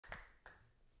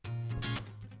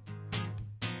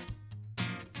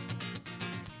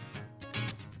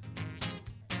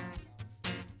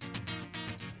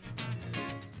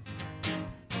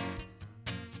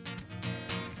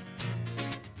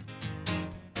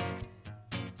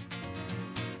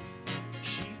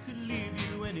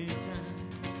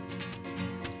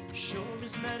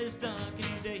night is dark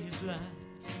and day is light.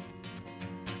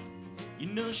 You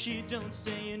know she don't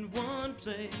stay in one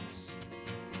place.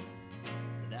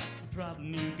 That's the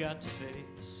problem you got to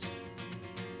face.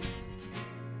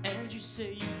 And you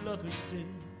say you love her still,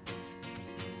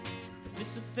 but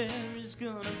this affair is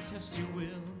gonna test your will.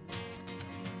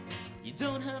 You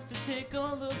don't have to take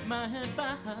all of my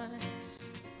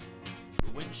advice,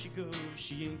 but when she goes,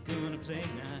 she ain't gonna play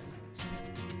nice.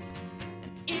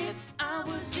 And if I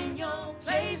was in your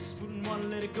place, wouldn't wanna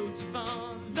let it go too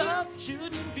far. Love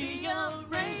shouldn't be a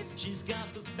race. She's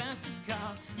got the fastest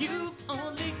car, you've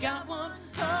only got one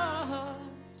heart.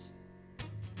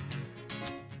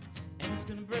 And it's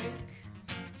gonna break,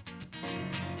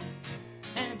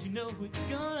 and you know it's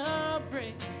gonna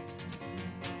break.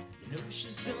 You know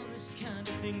she's done this kind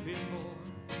of thing before.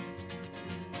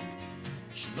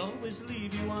 She'll always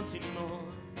leave you wanting more.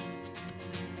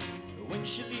 When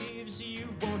she leaves, you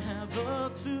won't have a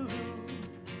clue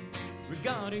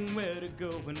regarding where to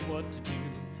go and what to do.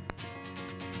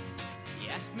 You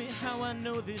ask me how I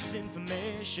know this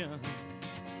information.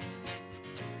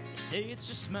 You say it's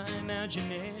just my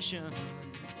imagination.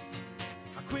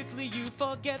 How quickly you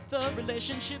forget the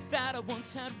relationship that I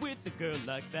once had with a girl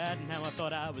like that. Now I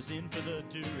thought I was in for the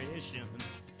duration.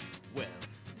 Well,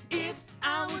 if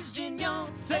I was in your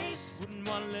place, wouldn't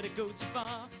want to let it go too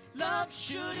far. Love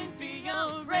shouldn't be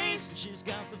a race. She's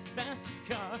got the fastest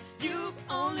car, you've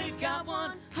only got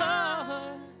one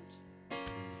heart.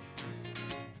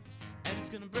 And it's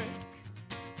gonna break,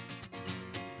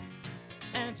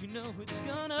 and you know it's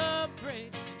gonna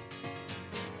break.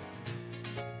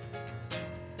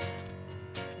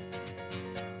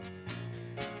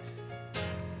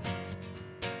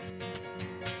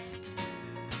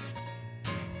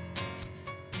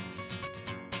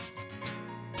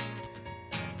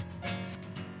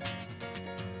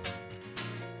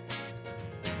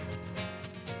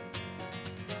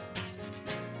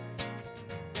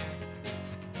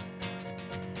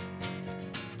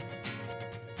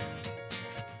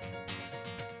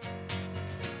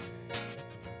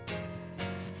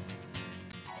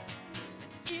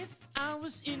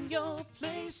 In your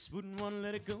place, wouldn't want to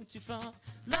let it go too far.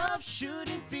 Love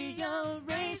shouldn't be a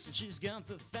race. And she's got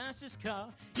the fastest car,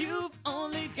 you've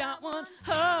only got one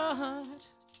heart.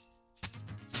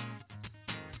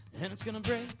 And it's gonna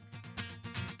break.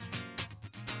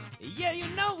 Yeah, you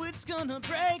know it's gonna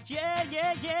break. Yeah,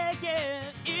 yeah, yeah, yeah.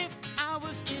 If I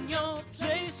was in your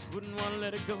place, wouldn't want to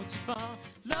let it go too far.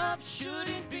 Love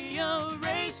shouldn't be a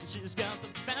race. She's got the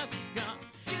fastest car,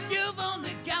 you've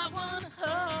only got one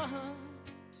heart.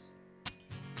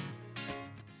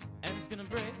 And it's gonna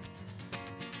break,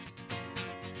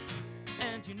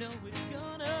 and you know it's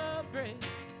gonna break.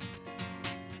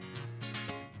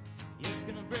 Yeah, it's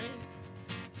gonna break.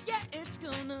 Yeah, it's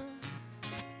gonna,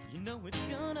 you know it's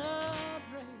gonna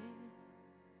break.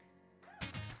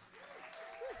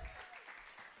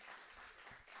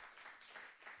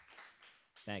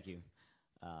 Thank you.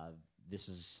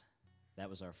 That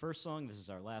was our first song. This is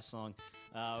our last song.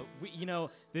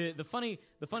 The funny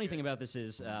thing about this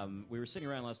is we were sitting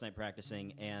around last night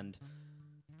practicing, and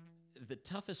the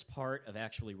toughest part of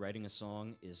actually writing a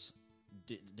song is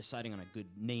deciding on a good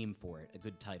name for it, a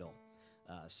good title.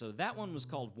 So that one was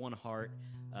called One Heart.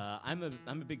 I'm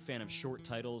a big fan of short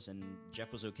titles, and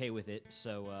Jeff was okay with it.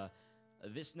 So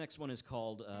this next one is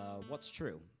called What's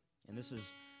True, and this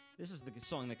is the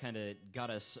song that kind of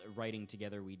got us writing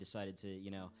together. We decided to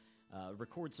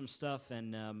record some stuff,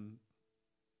 and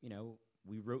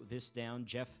we wrote this down.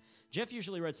 Jeff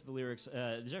usually writes the lyrics.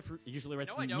 Jeff usually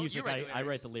writes the music. I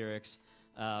write the lyrics,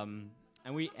 and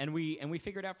we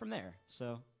figured out from there.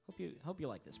 So hope you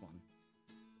like this one.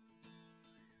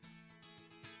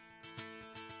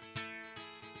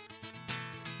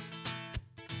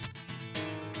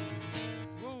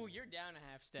 Whoa, you're down a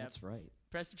half step. That's right.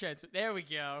 Press the transfer. There we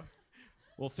go.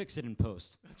 We'll fix it in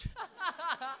post.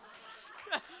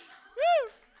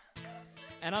 Woo!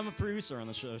 And I'm a producer on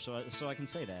the show, so I can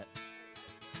say that.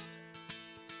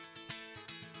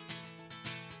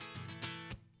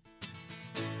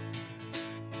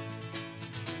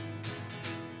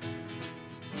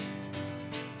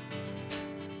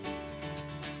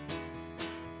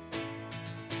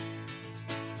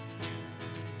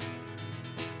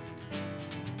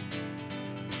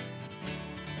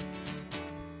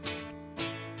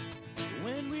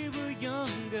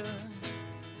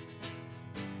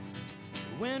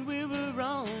 When we were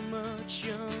all much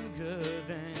younger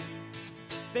then,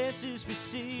 faces we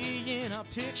see in our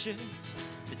pictures,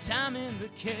 the time and the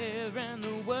care and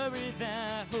the worry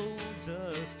that holds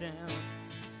us down.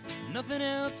 Nothing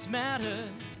else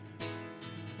mattered.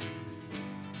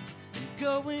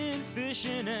 going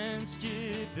fishing and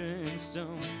skipping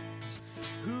stones.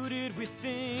 Who did we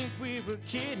think we were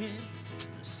kidding?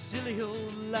 The silly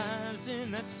old lives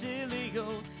in that silly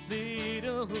old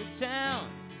little town.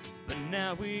 But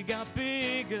now we got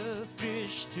bigger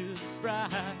fish to fry.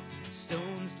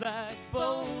 Stones like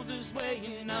boulders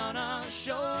weighing on our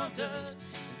shoulders.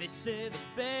 They say the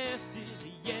best is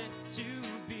yet to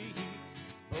be,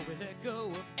 but we let go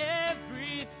of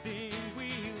everything we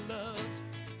loved.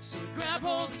 So we grab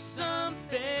hold of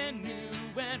something new,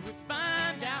 and we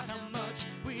find out how much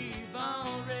we've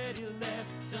already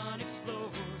left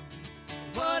unexplored.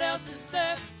 What else is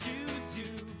left to do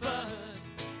but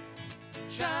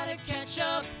try to catch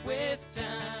up with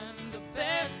time, the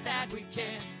best that we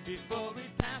can, before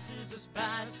it passes us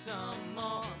by some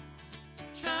more.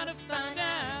 Try to find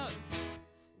out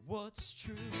what's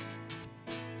true.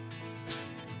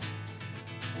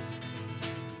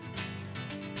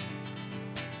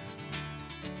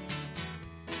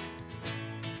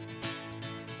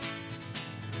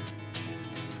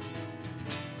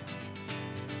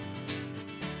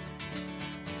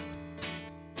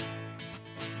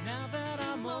 Now that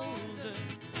I'm older,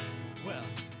 well,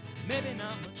 maybe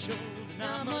not much older,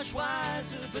 not much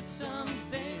wiser, but some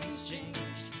things changed.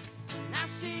 And I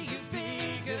see a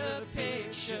bigger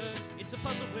picture. It's a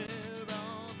puzzle where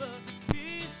all the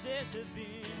pieces have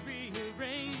been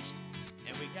rearranged,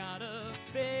 and we gotta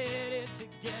fit it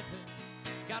together.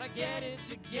 Gotta get it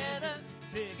together,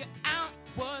 figure out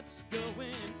what's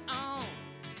going on.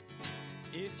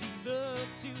 If you look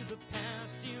to the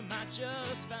past, you might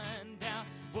just find out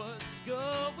what's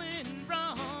going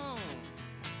wrong.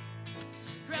 So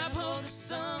grab hold of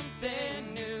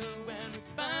something new, and we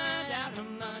find out how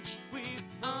much we've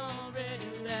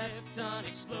already left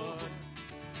unexplored.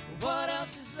 What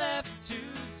else is left to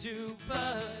do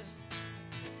but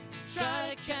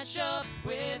try to catch up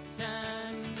with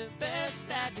time, the best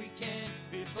that we can,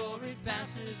 before it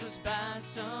passes us by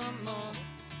some more.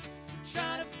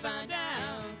 Try to find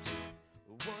out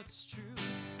what's true.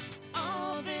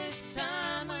 All this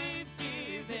time we've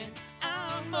given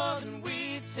out more than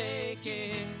we've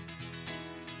taken.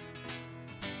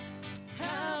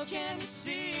 How can you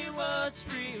see what's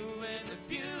real when the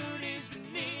beauty's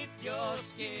beneath your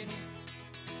skin?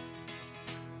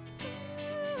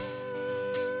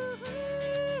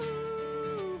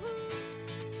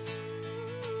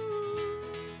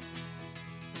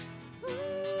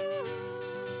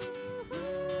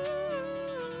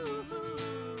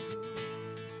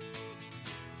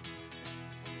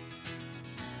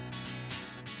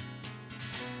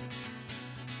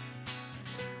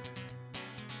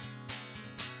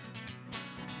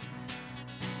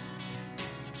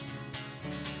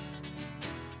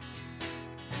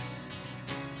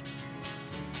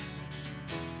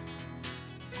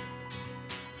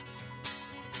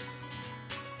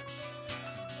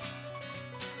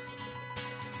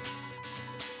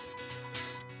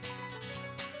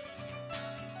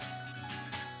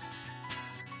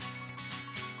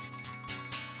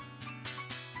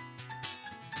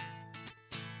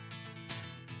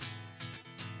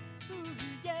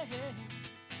 Yeah.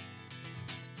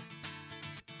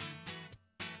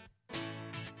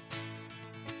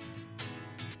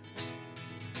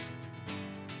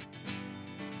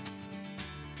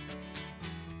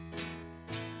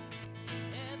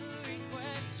 Every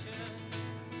question,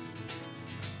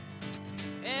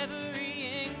 every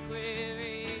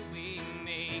inquiry we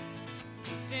make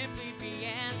can simply be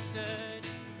answered,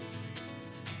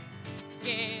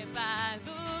 yeah, by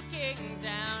looking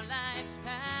down life's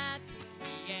path.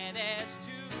 Yeah, there's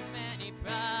too many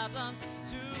problems,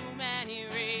 too many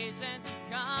reasons to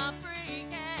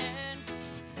comprehend.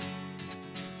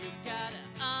 You gotta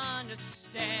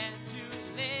understand, to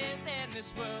live in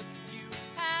this world, you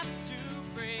have to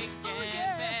break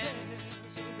and bend.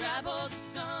 So grab hold of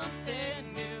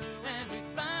something new, and we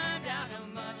find out how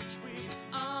much we've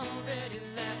already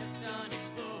left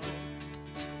unexplored.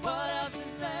 What else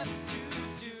is left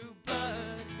to do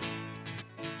but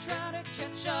try to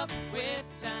catch up with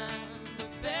time, the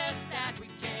best that we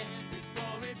can,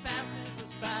 before it passes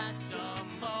us by some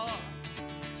more.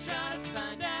 Try to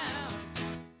find out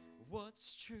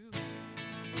what's true.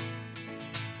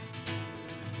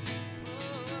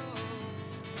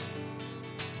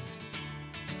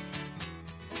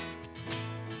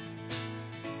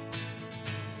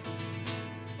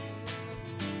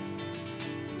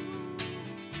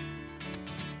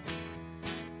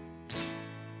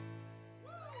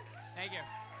 Thank you.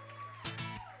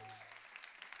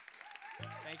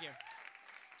 Thank you.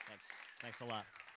 Thanks a lot.